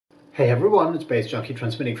Hey everyone, it's baze.djunkiii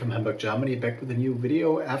transmitting from Hamburg, Germany, back with a new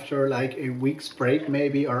video after like a week's break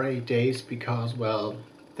maybe, or 8 days, because, well,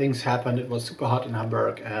 things happened. It was super hot in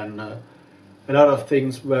Hamburg and a lot of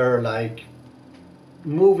things were like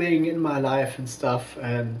moving in my life and stuff,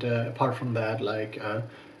 and apart from that, like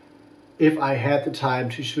if I had the time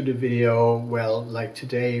to shoot a video, well, like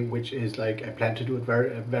today, which is like, I plan to do it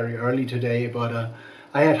very early today, but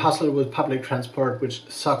I had hustled with public transport, which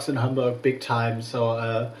sucks in Hamburg big time.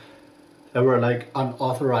 So there were like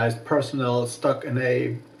unauthorized personnel stuck in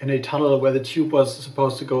a tunnel where the tube was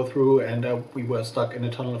supposed to go through, and we were stuck in a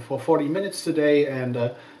tunnel for 40 minutes today. And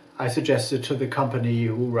I suggested to the company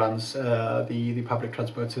who runs the public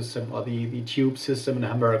transport system, or the tube system in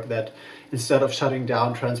Hamburg, that instead of shutting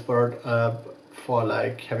down transport for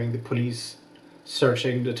like having the police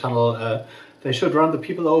searching the tunnel, they should run the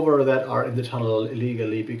people over that are in the tunnel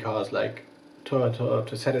illegally, because like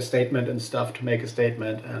to set a statement and stuff, to make a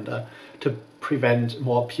statement, and to prevent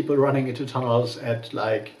more people running into tunnels at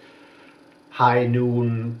like high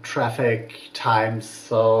noon traffic times.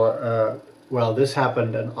 So well, this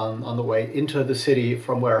happened, and on the way into the city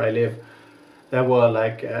from where I live, there were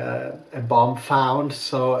like a bomb found,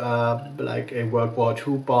 so like a World War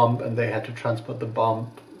II bomb, and they had to transport the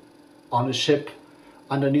bomb on a ship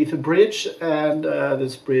underneath a bridge, and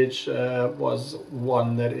this bridge was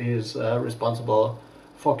one that is responsible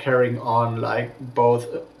for carrying on like both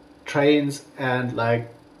trains and like,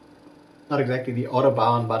 not exactly the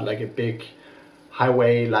Autobahn, but like a big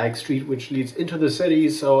highway like street which leads into the city.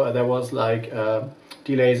 So there was like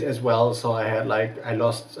delays as well. So I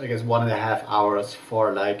lost, I guess, 1.5 hours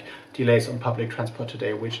for like delays on public transport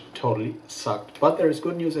today, which totally sucked. But there is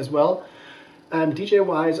good news as well. DJ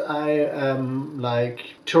wise, I am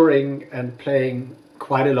like touring and playing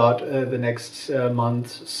quite a lot the next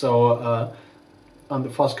month. So on the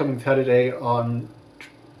forthcoming Saturday, on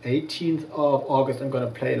 18th of August, I'm gonna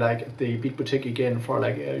play like at the Beat Boutique again for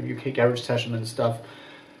like a UK garage session and stuff.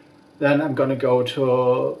 Then I'm gonna go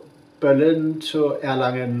to Berlin, to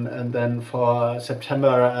Erlangen, and then for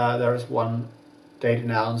September there is one date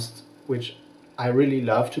announced, which I really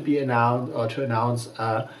love to announce,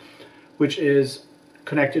 which is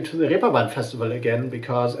connected to the Reeperbahnfestival again,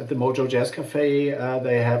 because at the Mojo Jazz Cafe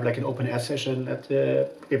they have like an open air session at the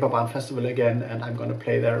Reeperbahnfestival again, and I'm gonna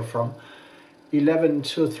play there from 11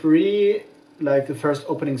 to 3, like the first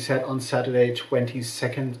opening set on Saturday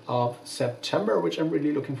 22nd of September, which I'm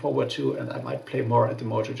really looking forward to, and I might play more at the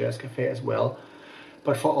Mojo Jazz Cafe as well.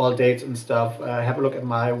 But for all dates and stuff, have a look at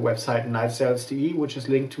my website baze.djunkiii, which is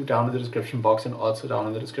linked to down in the description box, and also down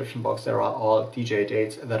in the description box there are all DJ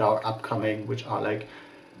dates that are upcoming, which are like,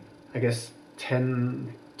 I guess,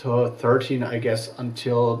 10 to 13, I guess,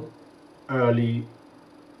 until early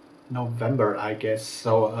November, I guess.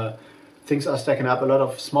 So things are stacking up, a lot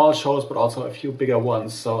of small shows, but also a few bigger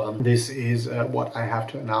ones. So this is what I have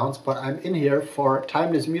to announce. But I'm in here for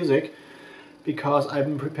timeless music, because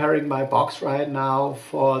I'm preparing my box right now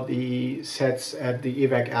for the sets at the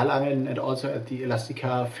E-Werk Erlangen, and also at the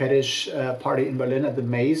Elastica fetish party in Berlin at the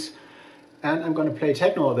Maze. And I'm gonna play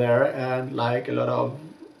techno there, and like a lot of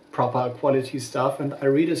proper quality stuff. And I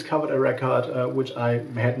rediscovered a record which I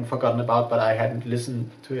hadn't forgotten about, but I hadn't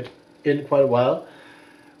listened to it in quite a while,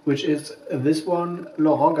 which is this one,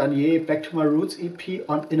 Laurent Garnier, Back to My Roots EP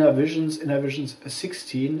on Inner Visions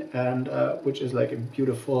 16, and which is like a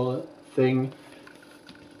beautiful thing.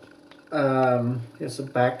 Here's the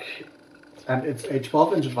back, and it's a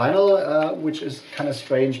 12-inch vinyl, which is kind of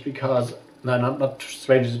strange, because, no, not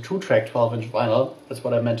strange, it's a 2-track 12-inch vinyl, that's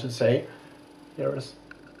what I meant to say. Here is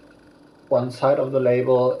one side of the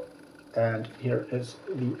label, and here is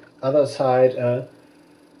the other side.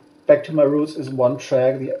 Back to My Roots is 1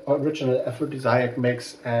 track, the original Aphrodisiac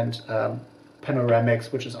mix, and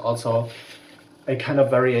Panoramics, which is also a kind of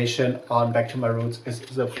variation on Back to My Roots, is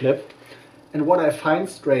the flip. And what I find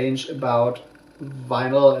strange about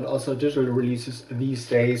vinyl and also digital releases these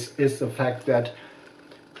days is the fact that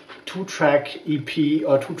 2-track EP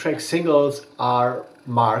or 2-track singles are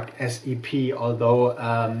marked as EP, although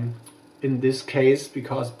in this case,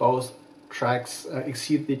 because both tracks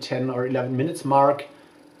exceed the 10 or 11 minutes mark,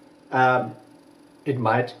 it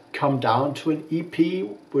might come down to an EP,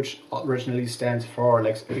 which originally stands for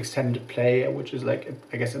like extended play, which is like,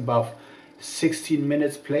 I guess, above 16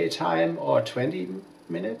 minutes playtime, or 20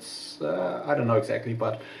 minutes, I don't know exactly,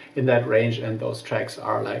 but in that range. And those tracks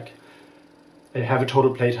are like, they have a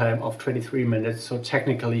total playtime of 23 minutes, so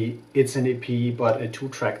technically it's an EP, but a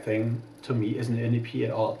 2-track thing to me isn't an EP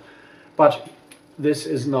at all. But this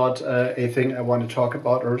is not a thing I want to talk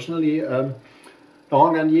about originally.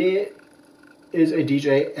 Laurent Garnier is a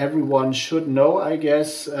DJ everyone should know, I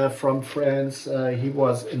guess, from France. He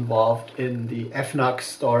was involved in the FNAC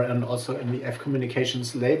store and also in the F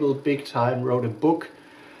Communications label big time, wrote a book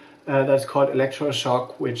that's called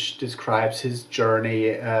Electroshock, which describes his journey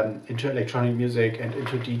into electronic music and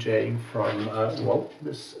into DJing from, whoa,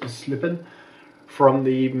 this is slipping, from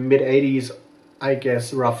the mid-80s, I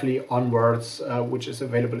guess, roughly onwards, which is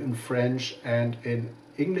available in French and in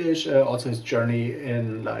English. Also his journey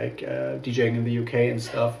in like DJing in the UK and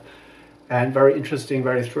stuff. And very interesting,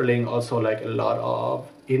 very thrilling. Also like a lot of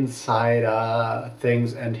insider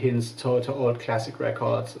things and hints to old classic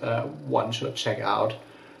records one should check out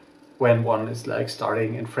when one is like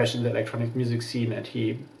starting and fresh in the electronic music scene. And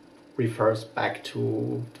he refers back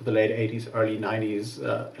to the late 80s, early 90s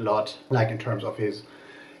a lot, like in terms of his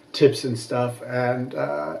tips and stuff. And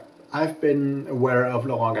I've been aware of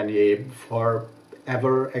Laurent Garnier forever.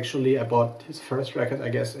 Actually, I bought his first record, I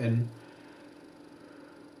guess, in,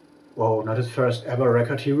 well, not his first ever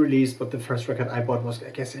record he released, but the first record I bought was,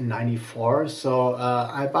 I guess, in '94. So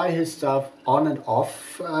I buy his stuff on and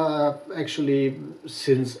off actually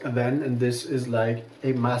since then, and this is like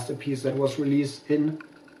a masterpiece that was released in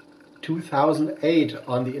 2008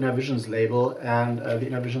 on the Inner Visions label. And the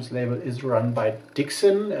Inner Visions label is run by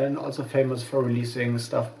Dixon and also famous for releasing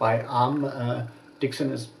stuff by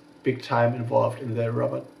Dixon is big time involved in the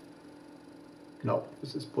Robert, no,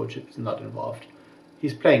 this is bullshit, he's not involved.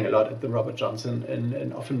 He's playing a lot at the Robert Johnson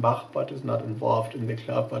in Offenbach, but is not involved in the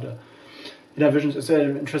club. But Inner Visions is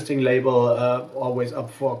an interesting label, always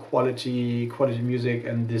up for quality music,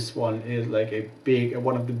 and this one is like a big,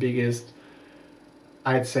 one of the biggest,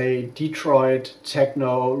 I'd say, Detroit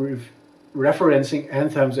techno referencing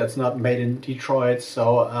anthems that's not made in Detroit.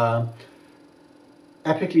 So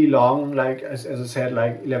epically long, like as I said,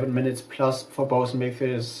 like 11 minutes plus for both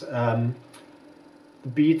mixes. The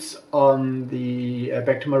beats on the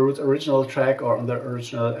Back to My Roots original track or on the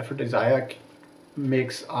original Afro Desire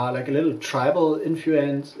mix are like a little tribal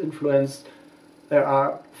influenced. There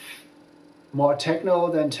are more techno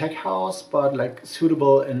than tech house, but like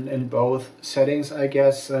suitable in both settings, I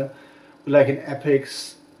guess. Like an epic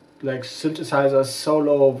like synthesizer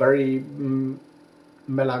solo, very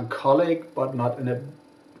melancholic, but not in a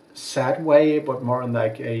sad way, but more in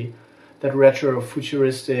like that retro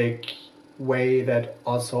futuristic way that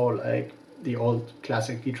also like the old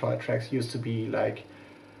classic Detroit tracks used to be, like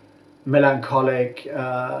melancholic,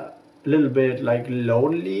 a little bit like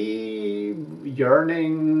lonely,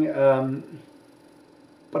 yearning,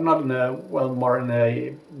 but not in a, well, more in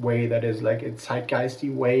a way that is like a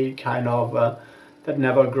zeitgeisty way, kind of that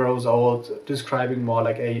never grows old, describing more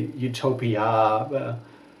like a utopia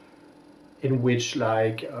in which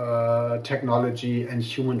like technology and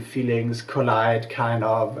human feelings collide, kind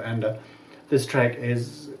of. And this track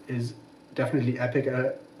is definitely epic.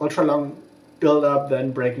 Ultra long build up,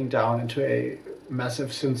 then breaking down into a massive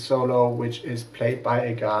synth solo, which is played by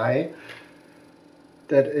a guy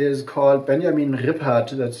that is called Benjamin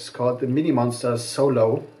Rippert. That's called the Mini Monsters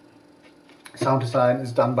solo. Sound design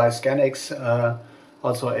is done by Scanix,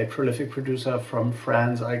 also a prolific producer from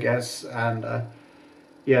France, I guess. And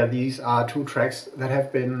yeah, these are two tracks that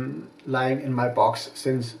have been lying in my box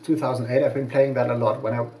since 2008. I've been playing that a lot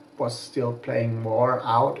when I was still playing more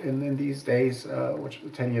out in these days, which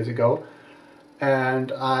was 10 years ago.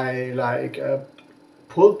 And I like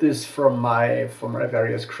pulled this from my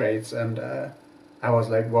various crates, and I was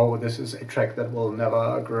like, whoa, this is a track that will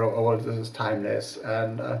never grow old. This is timeless,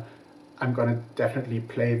 and I'm gonna definitely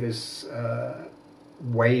play this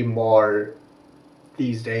way more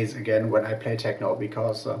these days again when I play techno,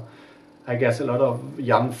 because I guess a lot of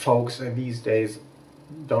young folks these days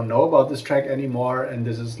don't know about this track anymore, and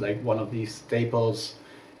this is like one of these staples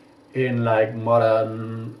in like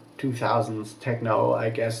modern 2000s techno, I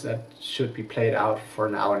guess, that should be played out for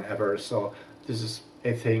now and ever. So this is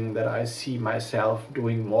a thing that I see myself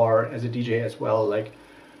doing more as a DJ as well, like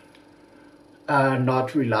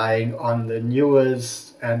not relying on the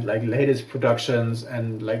newest and like latest productions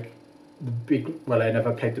and like the big, well, I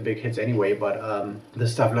never played the big hits anyway, but the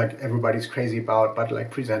stuff like everybody's crazy about, but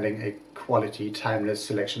like presenting a quality, timeless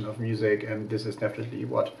selection of music. And this is definitely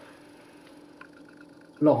what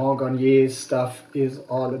Laurent Garnier's stuff is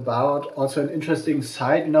all about. Also, an interesting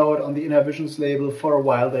side note on the Inner Visions label, for a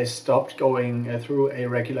while they stopped going through a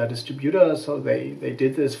regular distributor. So they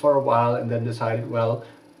did this for a while and then decided, well,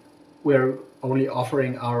 we're only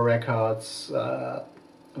offering our records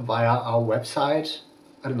via our website.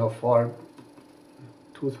 I don't know, for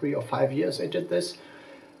 2, 3, or 5 years they did this.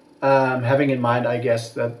 Having in mind, I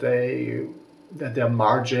guess, that their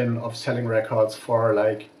margin of selling records for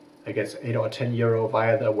like, I guess, €8 or €10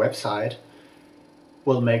 via their website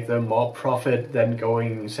will make them more profit than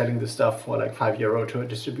selling the stuff for like €5 to a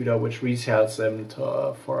distributor, which resells them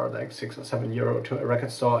for like €6 or €7 to a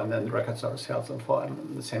record store, and then the record store sells them for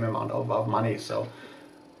the same amount of money. So,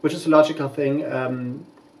 which is a logical thing.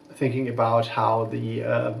 Thinking about how the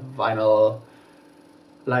vinyl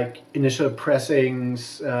like initial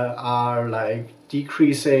pressings are like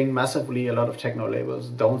decreasing massively. A lot of techno labels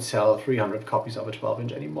don't sell 300 copies of a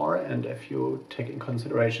 12-inch anymore, and if you take in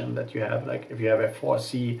consideration that you have like, if you have a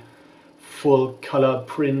 4C full color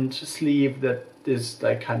print sleeve, that is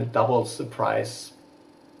like kind of doubles the price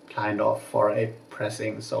kind of for a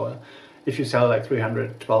pressing. So if you sell like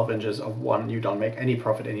 312 inches of one, you don't make any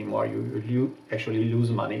profit anymore. You actually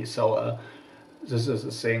lose money. So this is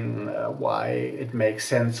a thing why it makes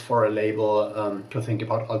sense for a label to think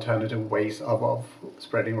about alternative ways of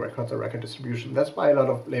spreading records or record distribution. That's why a lot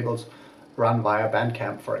of labels run via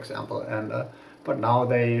Bandcamp, for example. And but now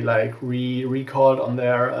they like recalled on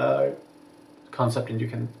their concept, and you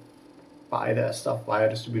can buy their stuff via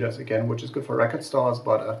distributors again, which is good for record stores.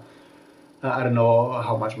 But I don't know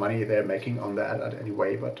how much money they're making on that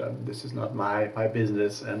anyway. But this is not my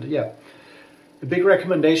business. And yeah, a big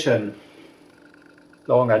recommendation.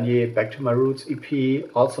 Laurent, Back to My Roots EP.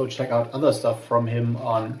 Also check out other stuff from him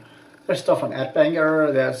there's stuff on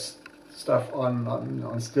AdBanger, there's stuff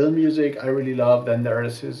on Still Music I really love, then there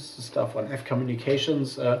is his stuff on F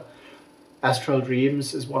Communications. Astral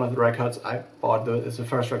Dreams is one of the records I bought, it's the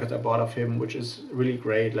first record I bought of him, which is really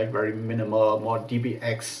great, like very minimal, more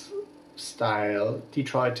DBX style,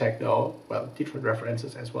 Detroit techno, well, Detroit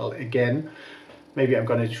references as well again. Maybe I'm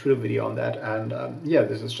going to shoot a video on that. And yeah,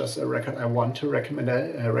 this is just a record I want to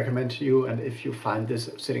recommend to you. And if you find this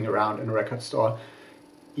sitting around in a record store,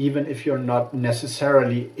 even if you're not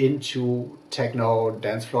necessarily into techno,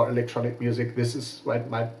 dance floor, electronic music, this is what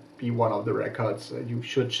might be one of the records you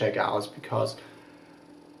should check out, because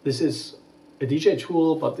this is a DJ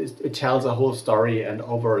tool, but it tells a whole story, and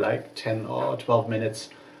over like 10 or 12 minutes,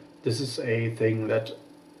 this is a thing that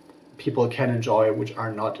people can enjoy, which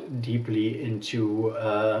are not deeply into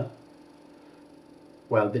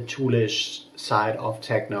well, the toolish side of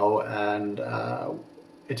techno. And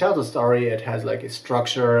it tells a story, it has like a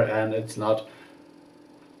structure, and it's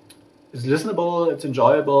listenable, it's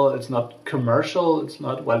enjoyable, it's not commercial, it's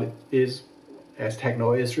not, well, it is, as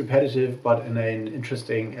techno is, repetitive, but in an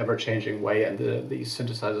interesting, ever-changing way. And the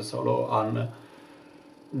synthesizer solo on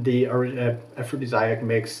the aphrodisiac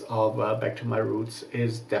mix of Back to My Roots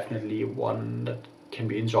is definitely one that can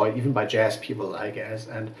be enjoyed even by jazz people, I guess.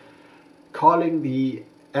 And calling the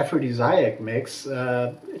aphrodisiac mix,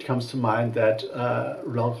 it comes to mind that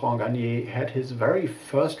Laurent had his very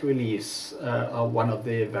first release, one of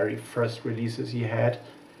the very first releases he had,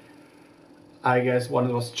 I guess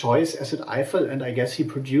one was Choice Acid Eiffel, and I guess he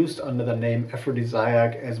produced under the name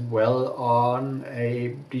Aphrodisiac as well on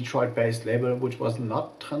a Detroit-based label, which was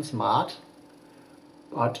not Transmart,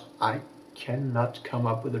 but I cannot come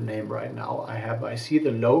up with a name right now. I see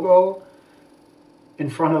the logo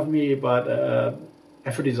in front of me, but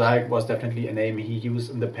Aphrodisiac was definitely a name he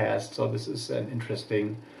used in the past, so this is an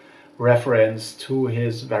interesting reference to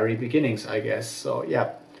his very beginnings, I guess. So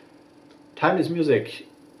yeah, Timeless Music.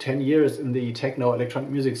 10 years in the techno electronic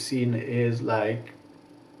music scene is like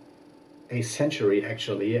a century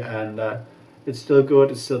actually, and it's still good,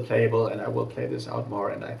 it's still playable, and I will play this out more.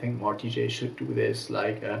 And I think more DJs should do this,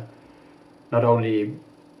 like not only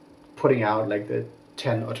putting out like the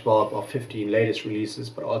 10 or 12 or 15 latest releases,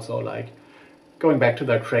 but also like going back to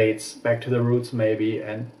their crates, back to the roots maybe,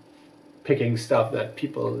 and picking stuff that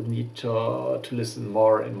people need to listen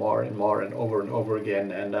more and more and more and over again,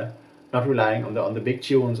 and not relying on the big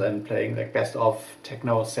tunes and playing like best of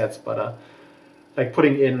techno sets, but like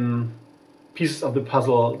putting in pieces of the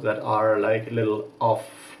puzzle that are like a little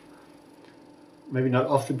off, maybe not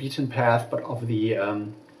off the beaten path, but of the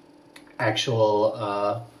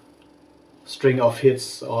actual string of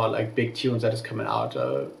hits or like big tunes that is coming out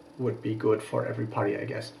would be good for every party, I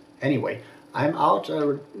guess. Anyway, I'm out,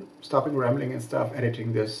 stopping rambling and stuff,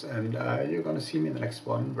 editing this, and you're gonna see me in the next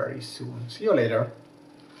one very soon. See you later.